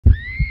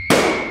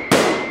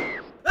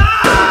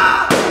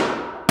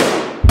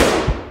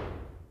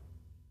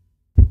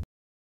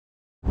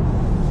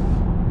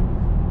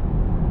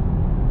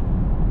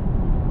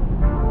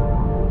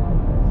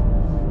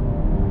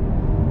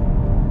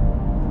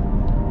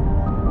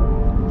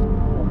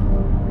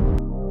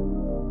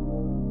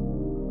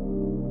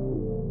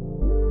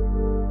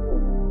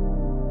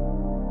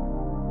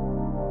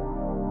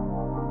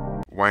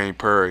Wayne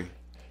Perry,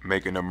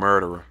 Making a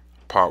Murderer,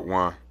 Part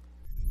 1.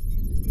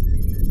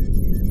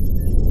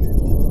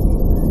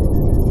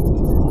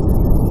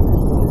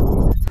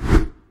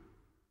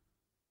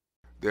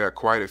 There are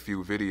quite a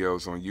few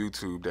videos on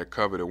YouTube that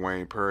cover the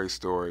Wayne Perry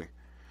story,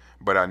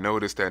 but I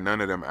noticed that none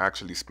of them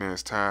actually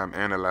spends time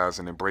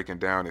analyzing and breaking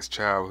down his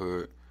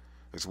childhood,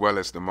 as well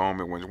as the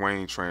moment when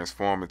Wayne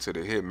transformed into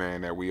the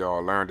hitman that we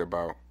all learned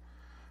about.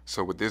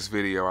 So with this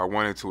video, I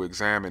wanted to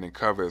examine and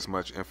cover as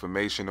much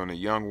information on the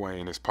young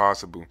Wayne as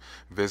possible,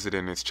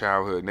 visiting his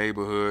childhood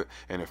neighborhood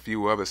and a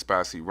few other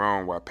spots he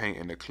roamed while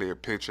painting a clear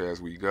picture as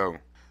we go.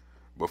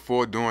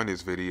 Before doing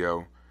this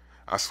video,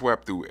 I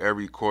swept through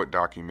every court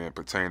document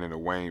pertaining to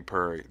Wayne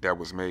Perry that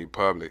was made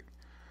public.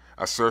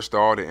 I searched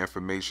all the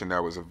information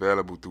that was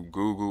available through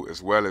Google,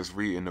 as well as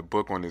reading the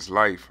book on his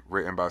life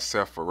written by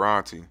Seth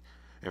Ferranti.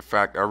 In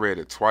fact, I read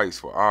it twice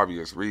for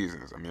obvious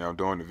reasons. I'm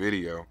doing the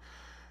video.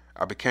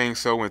 I became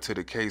so into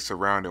the case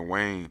surrounding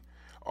Wayne,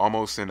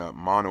 almost in a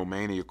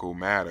monomaniacal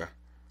manner,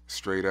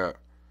 straight up.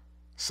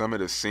 Some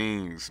of the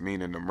scenes,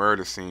 meaning the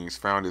murder scenes,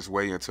 found its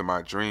way into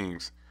my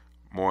dreams.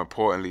 More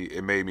importantly,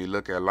 it made me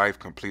look at life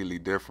completely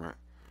different.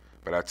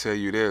 But I tell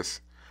you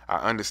this, I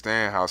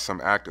understand how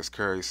some actors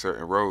carry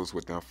certain roles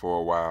with them for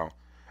a while.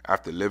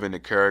 After living the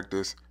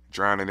characters,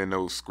 drowning in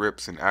those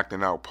scripts and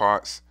acting out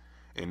parts,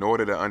 in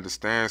order to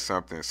understand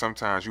something,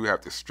 sometimes you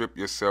have to strip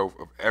yourself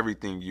of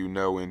everything you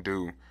know and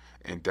do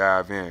and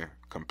dive in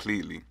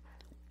completely.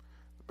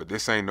 But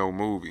this ain't no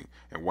movie,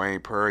 and Wayne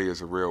Perry is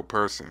a real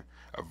person,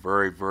 a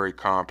very, very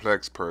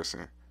complex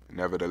person,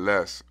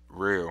 nevertheless,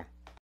 real.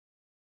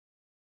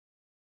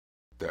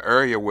 The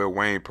area where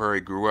Wayne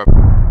Perry grew up,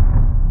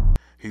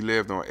 he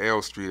lived on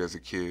L Street as a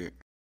kid.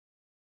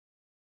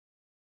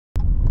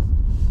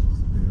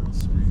 L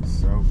Street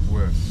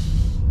Southwest,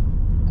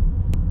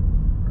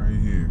 right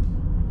here.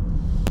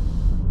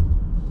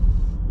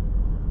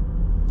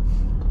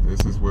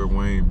 This is where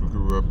Wayne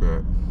grew up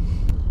at.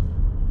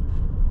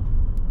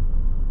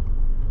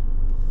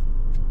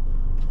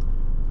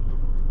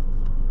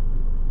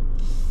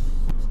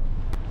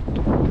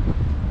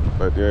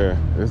 But yeah,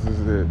 this is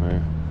it,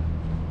 man.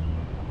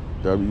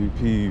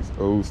 WP's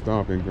old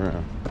stomping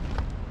ground.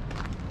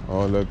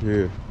 All up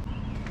here.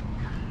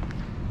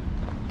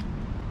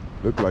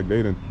 Look like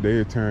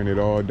they turned it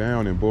all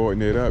down and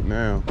boarding it up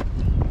now.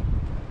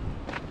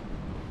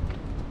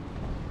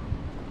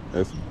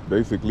 That's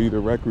basically the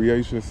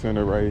recreation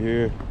center right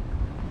here.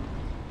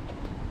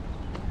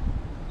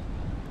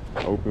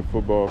 Open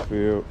football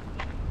field.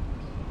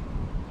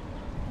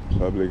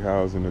 Public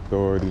Housing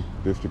Authority,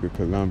 District of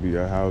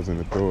Columbia Housing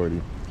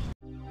Authority.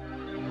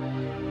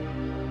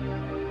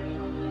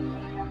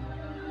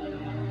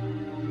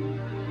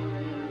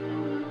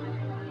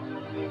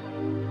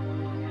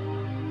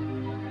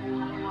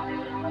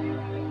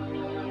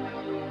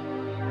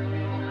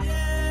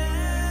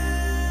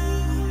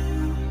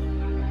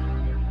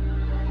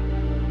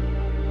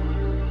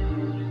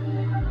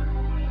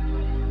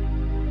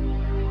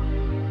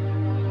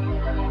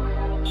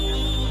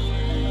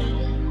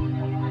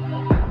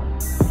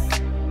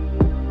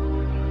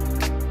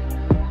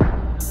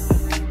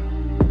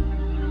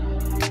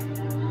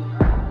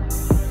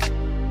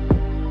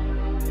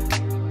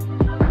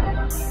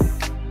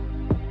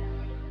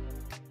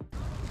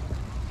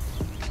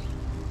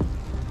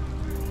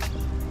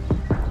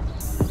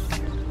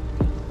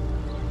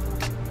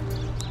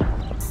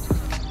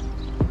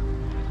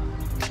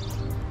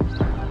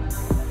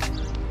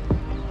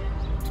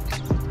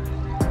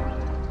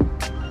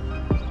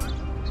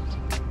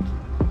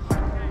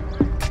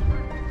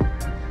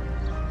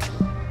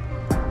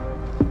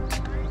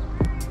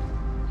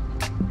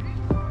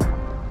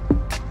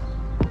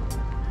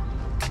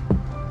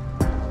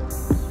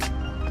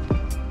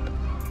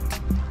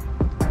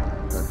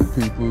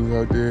 People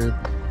out there,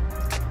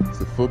 it's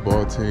a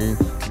football team,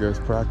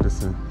 just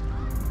practicing.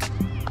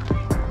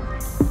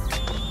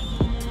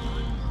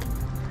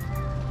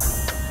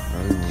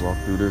 I didn't even walk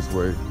through this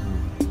way.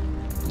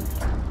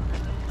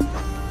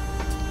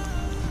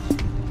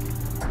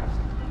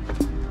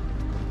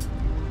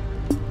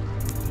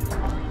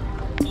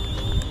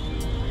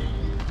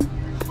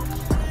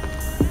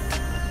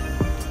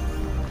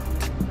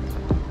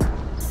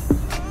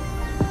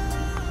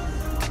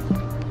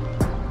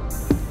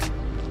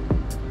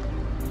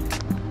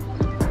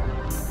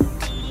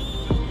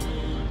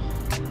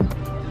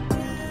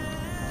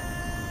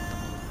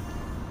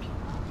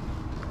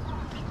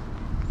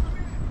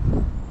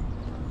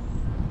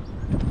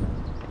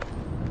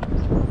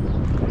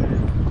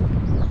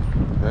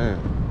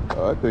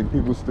 I think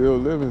people still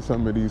live in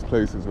some of these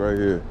places right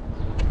here.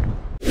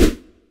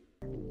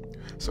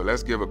 So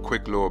let's give a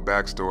quick little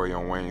backstory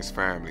on Wayne's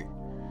family.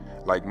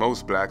 Like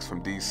most blacks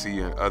from DC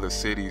and other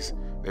cities,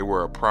 they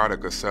were a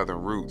product of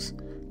Southern roots,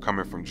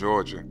 coming from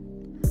Georgia.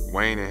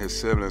 Wayne and his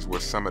siblings were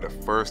some of the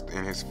first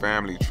in his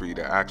family tree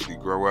to actually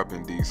grow up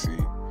in DC.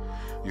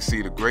 You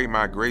see, the Great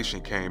Migration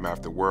came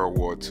after World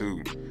War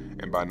II,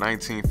 And by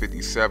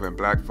 1957,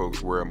 black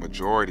folks were a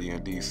majority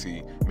in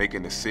D.C.,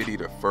 making the city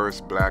the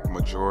first black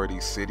majority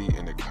city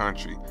in the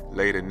country,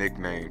 later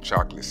nicknamed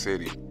Chocolate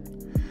City.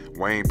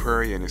 Wayne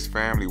Perry and his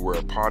family were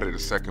a part of the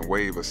second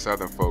wave of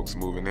Southern folks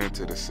moving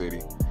into the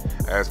city.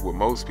 As with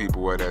most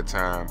people at that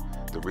time,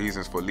 the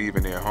reasons for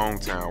leaving their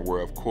hometown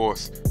were, of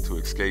course, to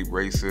escape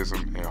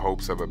racism and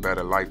hopes of a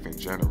better life in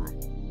general.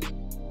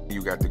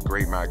 You got the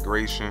Great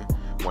Migration.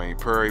 Wayne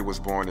Perry was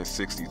born in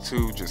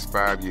 '62, just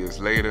 5 years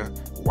later.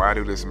 Why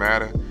do this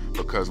matter?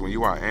 Because when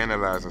you are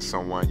analyzing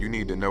someone, you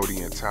need to know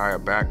the entire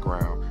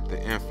background,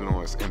 the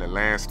influence, and the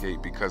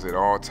landscape, because it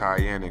all tie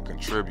in and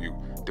contribute,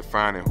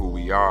 defining who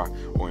we are,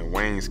 or in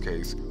Wayne's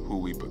case, who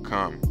we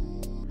become.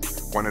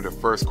 One of the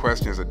first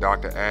questions a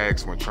doctor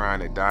asks when trying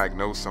to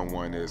diagnose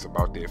someone is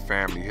about their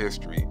family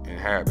history and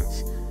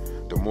habits.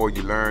 The more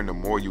you learn, the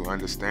more you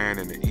understand,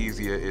 and the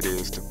easier it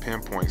is to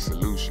pinpoint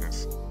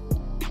solutions.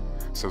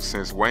 So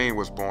since Wayne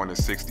was born in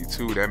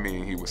 '62, that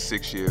means he was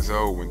 6 years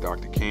old when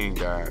Dr. King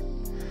died,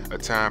 a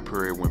time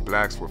period when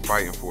blacks were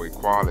fighting for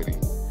equality.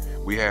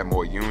 We had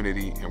more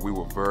unity, and we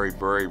were very,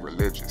 very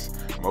religious.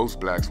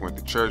 Most blacks went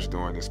to church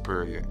during this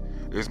period.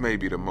 This may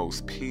be the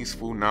most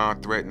peaceful,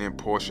 non-threatening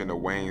portion of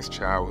Wayne's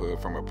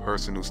childhood from a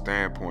personal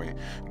standpoint,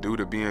 due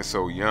to being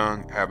so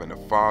young, having a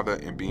father,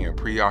 and being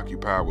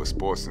preoccupied with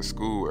sports in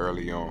school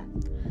early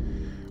on.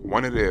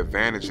 One of the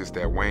advantages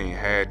that Wayne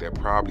had that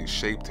probably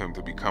shaped him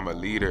to become a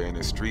leader in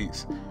the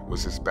streets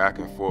was his back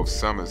and forth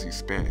summers he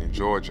spent in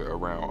Georgia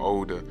around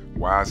older,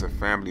 wiser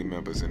family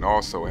members, and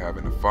also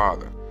having a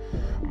father.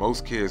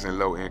 Most kids in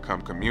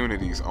low-income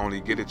communities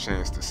only get a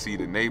chance to see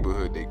the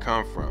neighborhood they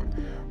come from.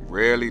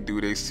 Rarely do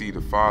they see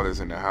the fathers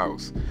in the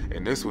house,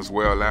 and this was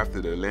well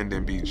after the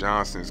Lyndon B.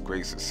 Johnson's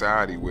Great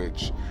Society,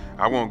 which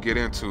I won't get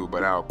into,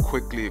 but I'll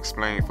quickly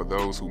explain for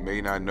those who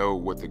may not know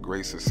what the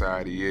Great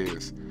Society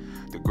is.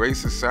 The Great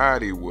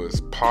Society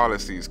was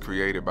policies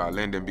created by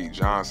Lyndon B.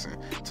 Johnson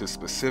to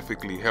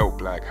specifically help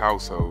black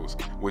households,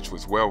 which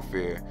was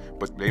welfare,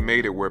 but they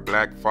made it where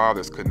black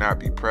fathers could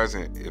not be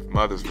present if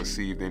mothers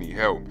received any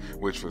help,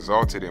 which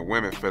resulted in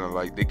women feeling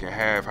like they can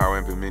have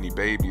however many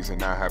babies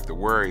and not have to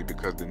worry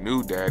because the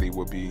new daddy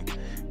would be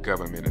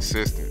government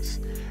assistance.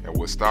 And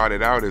what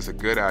started out as a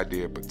good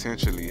idea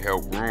potentially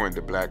helped ruin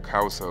the black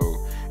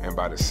household, and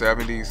by the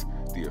 '70s,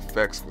 the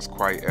effects was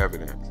quite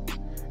evident.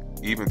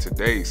 Even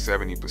today,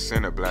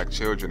 70% of black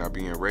children are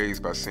being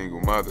raised by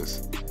single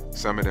mothers,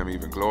 some of them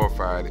even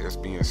glorified as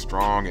being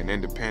strong and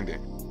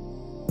independent.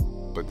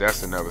 But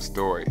that's another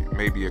story,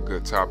 maybe a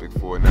good topic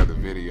for another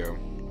video.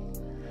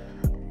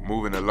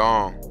 Moving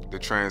along, the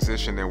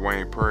transition in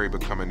Wayne Perry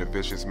becoming a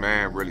vicious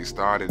man really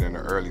started in the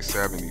early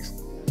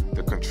 '70s.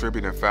 The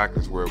contributing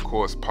factors were, of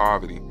course,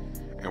 poverty,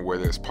 and where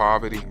there's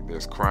poverty,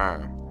 there's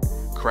crime.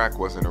 Crack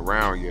wasn't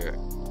around yet.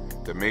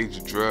 The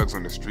major drugs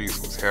on the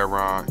streets was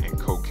heroin and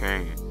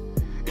cocaine.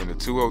 In the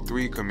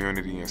 203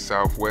 community in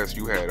Southwest,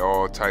 you had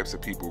all types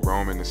of people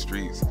roaming the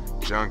streets: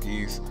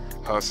 junkies,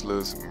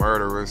 hustlers,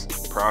 murderers,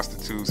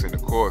 prostitutes, and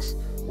of course,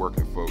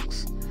 working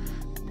folks.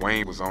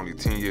 Wayne was only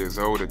 10 years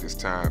old at this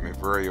time and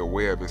very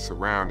aware of his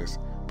surroundings,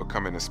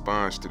 becoming a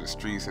sponge to the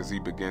streets as he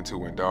began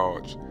to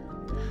indulge.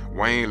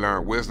 Wayne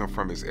learned wisdom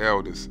from his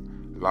elders,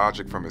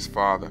 logic from his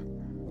father,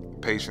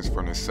 patience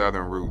from his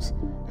southern roots,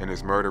 and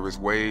his murderous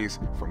ways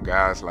from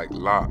guys like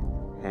Locke,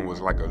 who was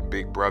like a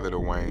big brother to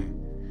Wayne.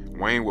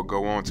 Wayne would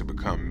go on to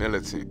become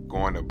militant,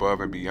 going above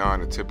and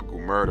beyond a typical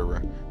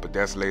murderer, but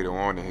that's later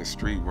on in his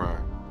street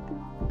run.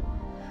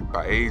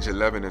 By age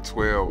 11 and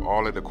 12,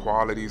 all of the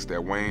qualities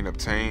that Wayne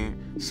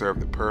obtained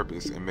served a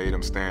purpose and made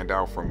him stand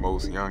out from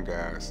most young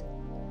guys.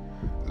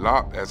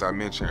 Locke, as I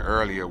mentioned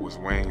earlier, was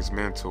Wayne's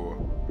mentor,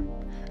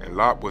 and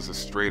Locke was a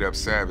straight-up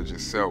savage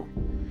himself.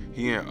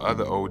 He and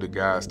other older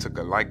guys took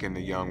a liking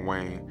to young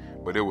Wayne,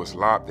 but it was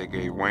Locke that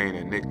gave Wayne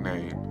a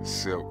nickname,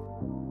 Silk.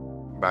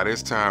 By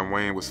this time,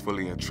 Wayne was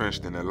fully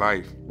entrenched in the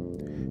life.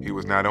 He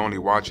was not only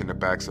watching the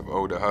backs of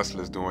older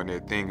hustlers doing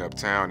their thing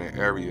uptown in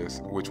areas,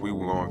 which we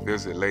will go and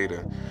visit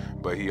later,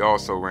 but he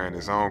also ran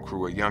his own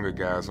crew of younger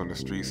guys on the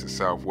streets of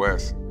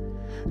Southwest.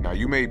 Now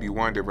you may be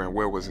wondering,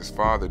 where was his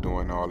father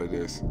doing all of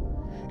this?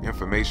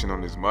 Information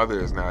on his mother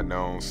is not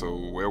known, so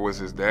where was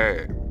his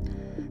dad?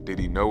 Did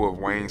he know of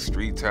Wayne's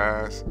street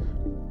ties?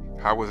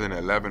 How was an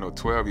 11 or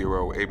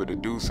 12-year-old able to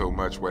do so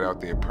much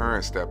without their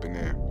parents stepping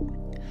in?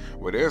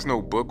 Well, there's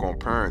no book on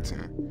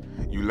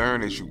parenting. You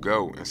learn as you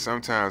go, and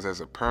sometimes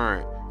as a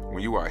parent,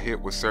 when you are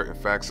hit with certain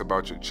facts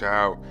about your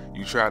child,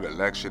 you try to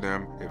lecture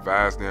them,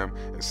 advise them,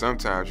 and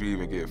sometimes you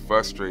even get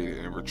frustrated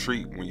and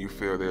retreat when you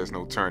feel there's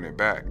no turning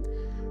back.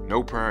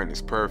 No parent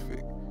is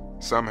perfect.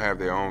 Some have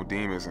their own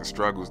demons and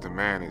struggles to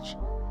manage.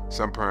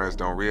 Some parents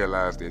don't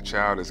realize their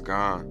child is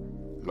gone,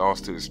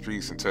 lost to the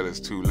streets until it's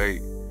too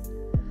late.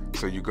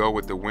 So you go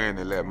with the wind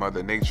and let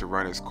Mother Nature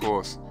run its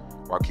course,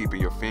 while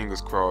keeping your fingers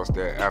crossed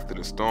that after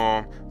the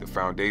storm, the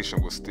foundation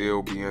will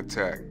still be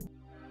intact.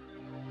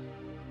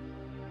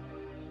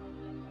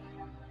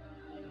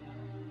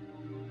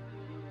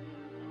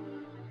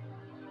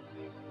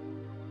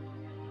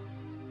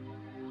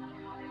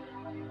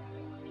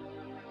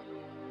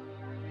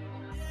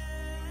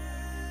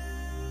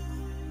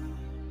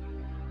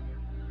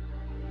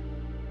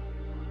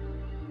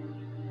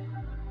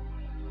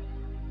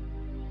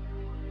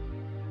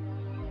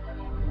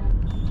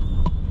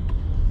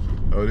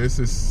 Oh, this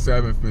is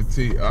 7th and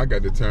T. I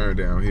got to turn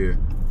down here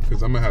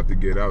because I'm going to have to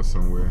get out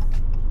somewhere.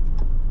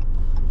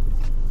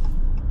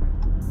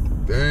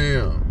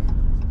 Damn.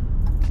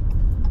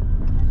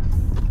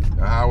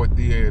 The Howard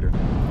Theater.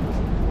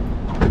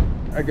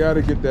 I got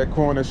to get that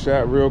corner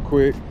shot real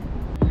quick.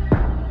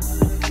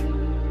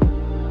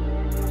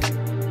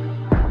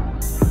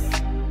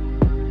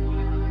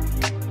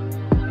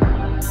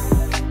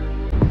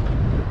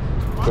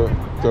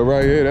 So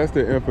right here, that's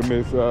the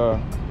infamous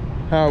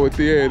Howard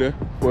Theater.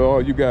 For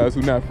all you guys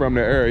who not from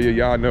the area,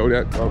 y'all know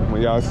that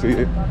when y'all see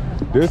it.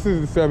 This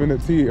is the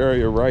 7th T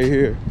area right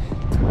here.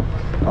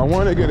 I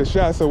want to get a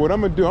shot. So what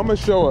I'm gonna do, I'm gonna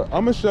show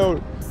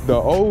the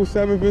old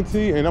 7th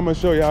T, and I'm gonna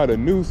show y'all the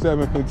new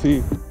 7th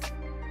T.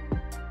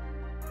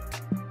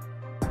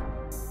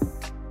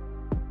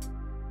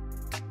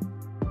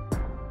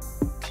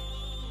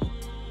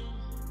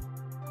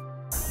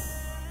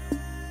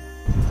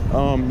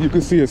 You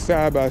can see a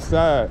side by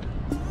side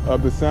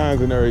of the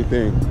signs and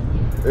everything.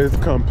 It's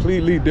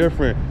completely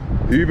different.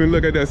 You even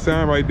look at that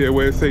sign right there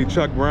where it say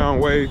Chuck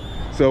Brown Way.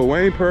 So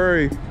Wayne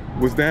Perry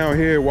was down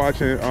here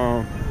watching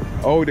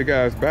older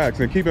guys' backs.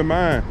 And keep in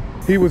mind,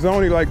 he was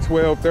only like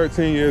 12,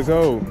 13 years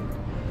old,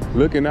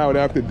 looking out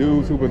after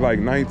dudes who was like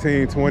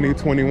 19, 20,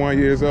 21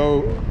 years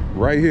old,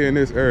 right here in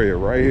this area,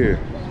 right here.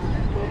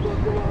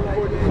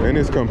 And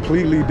it's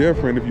completely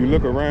different. If you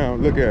look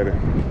around, look at it.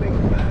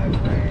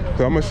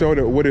 So I'm gonna show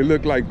what it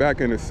looked like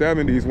back in the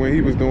 70s when he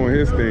was doing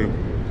his thing.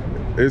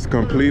 It's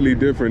completely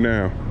different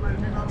now.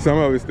 Some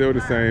of it's still the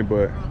same,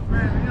 but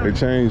it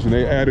changed and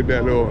they added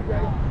that little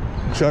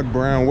Chuck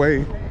Brown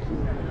Way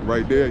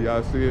right there.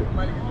 Y'all see it?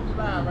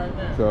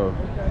 So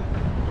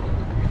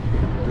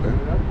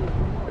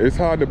it's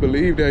hard to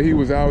believe that he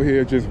was out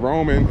here just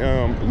roaming,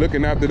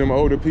 looking after them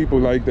older people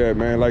like that,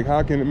 man. Like,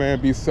 how can a man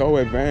be so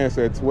advanced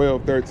at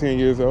 12, 13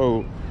 years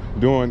old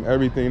doing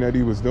everything that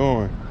he was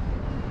doing?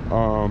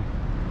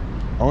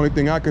 Only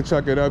thing I can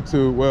chuck it up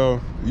to, well,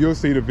 you'll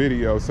see the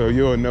video, so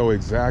you'll know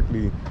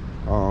exactly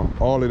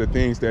all of the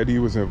things that he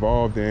was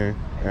involved in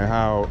and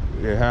how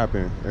it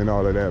happened and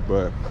all of that.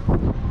 But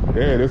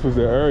yeah, this was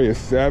the area,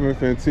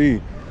 7th and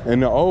T.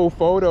 And the old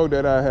photo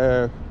that I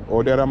have,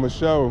 or that I'm gonna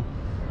show,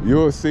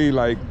 you'll see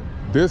like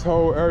this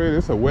whole area,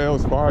 this is a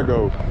Wells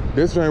Fargo.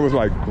 This thing was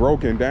like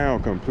broken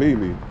down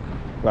completely.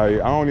 Like,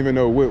 I don't even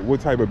know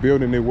what type of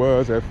building it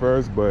was at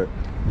first, but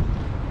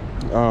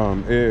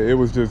it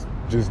was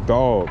just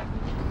dog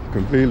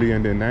completely.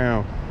 And then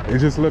now it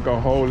just look a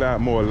whole lot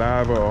more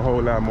liver, a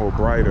whole lot more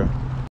brighter.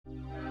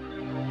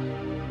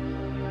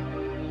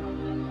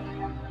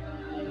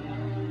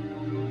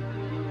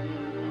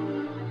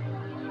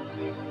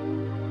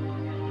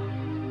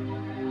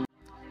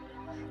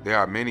 There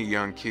are many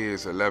young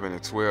kids, 11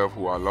 and 12,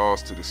 who are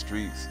lost to the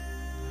streets.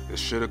 The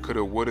shoulda,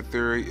 coulda, woulda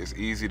theory is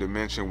easy to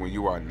mention when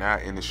you are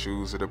not in the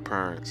shoes of the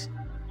parents.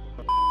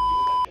 It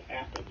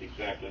happened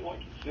exactly like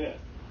you said.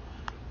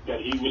 That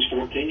he was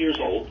 14 years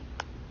old,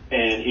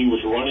 and he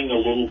was running a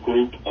little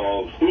group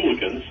of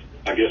hooligans,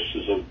 I guess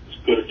is as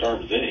good a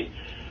term as any,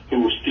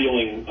 who were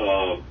stealing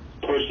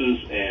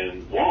purses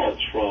and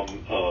wallets from,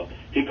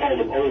 he called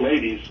them old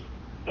ladies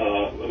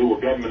who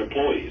were government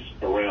employees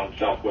around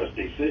Southwest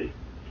D.C.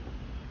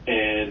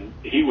 And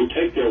he would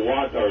take their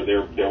wallets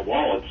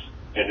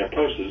and their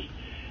purses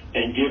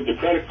and give the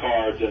credit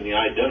cards and the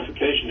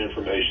identification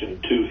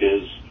information to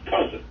his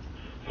cousin,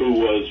 who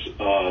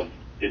was,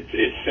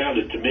 it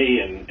sounded to me,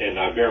 and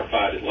I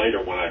verified it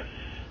later when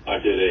I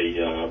did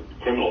a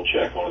criminal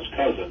check on his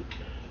cousin,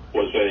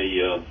 was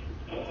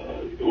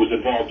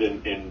involved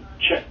in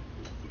check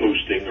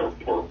boosting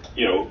or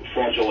you know,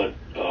 fraudulent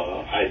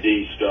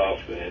ID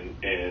stuff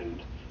and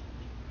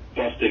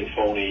busting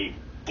phony,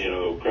 you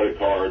know, credit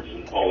cards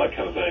and all that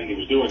kind of thing. He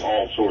was doing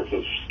all sorts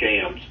of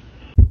scams.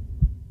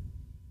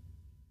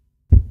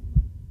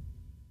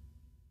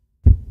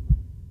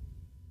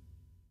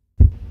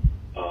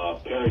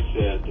 Perry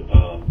said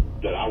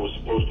that I was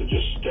supposed to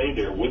just stay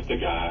there with the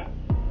guy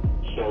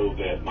so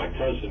that my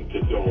cousin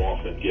could go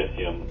off and get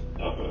him,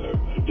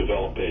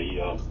 develop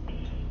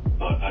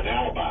an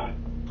alibi.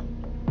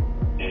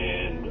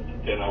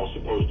 And then I was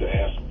supposed to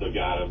ask the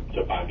guy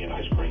to buy me an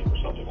ice cream or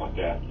something like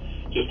that,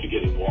 just to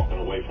get him walking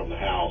away from the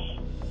house,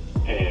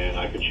 and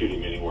I could shoot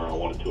him anywhere I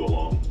wanted to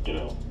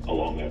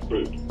along that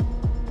route.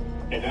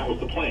 And that was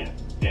the plan.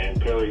 And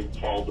Perry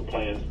followed the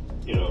plan,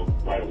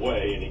 right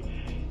away. And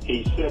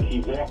he said he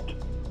walked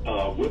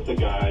with the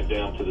guy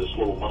down to this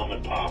little mom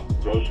and pop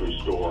grocery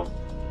store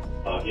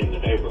in the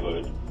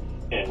neighborhood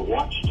and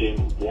watched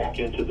him walk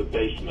into the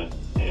basement.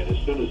 And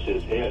as soon as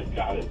his head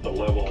got at the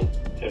level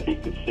that he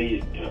could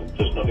see,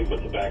 just nothing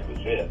but the back of his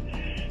head,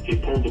 he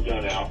pulled the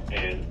gun out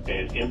and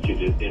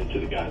emptied it into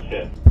the guy's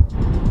head.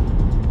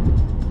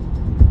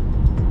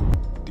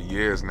 The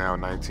year is now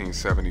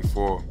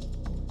 1974.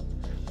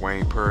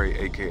 Wayne Perry,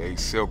 aka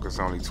Silk, is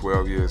only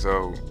 12 years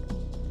old.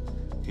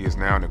 He is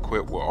now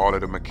equipped with all of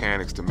the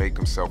mechanics to make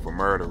himself a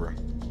murderer,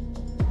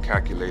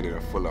 calculated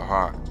and full of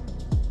heart.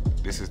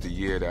 This is the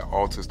year that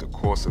alters the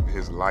course of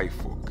his life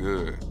for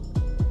good.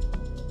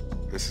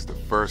 This is the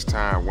first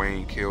time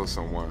Wayne killed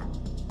someone.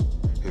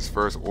 His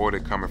first order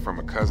coming from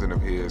a cousin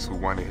of his who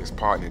wanted his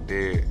partner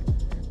dead.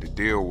 The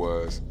deal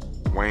was,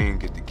 Wayne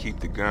get to keep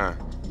the gun,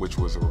 which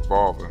was a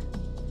revolver.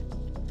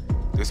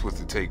 This was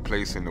to take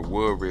place in the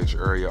Woodridge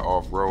area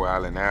off Rhode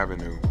Island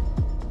Avenue.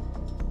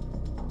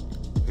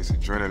 His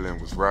adrenaline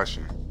was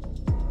rushing,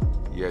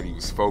 yet he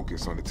was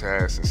focused on the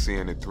task and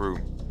seeing it through.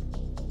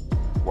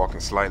 Walking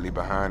slightly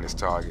behind his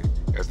target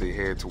as they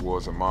head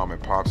towards a mom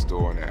and pop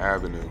store on the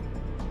avenue,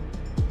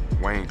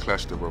 Wayne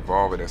clutched a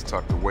revolver that's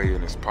tucked away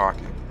in his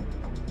pocket.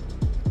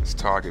 His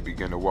target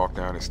began to walk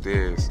down the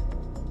stairs.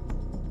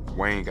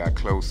 Wayne got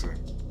closer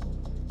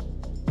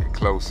and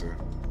closer,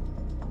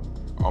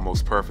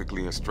 almost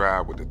perfectly in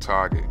stride with the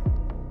target.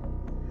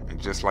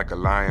 And just like a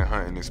lion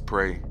hunting his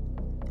prey,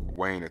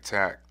 Wayne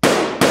attacked,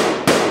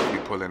 quickly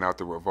pulling out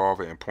the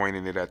revolver and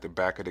pointing it at the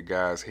back of the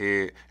guy's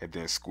head and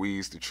then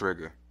squeezed the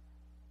trigger.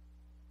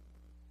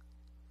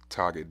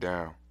 Target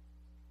down.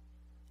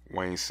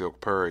 Wayne Silk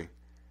Perry,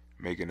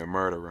 Making a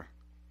Murderer,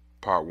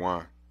 Part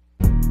 1.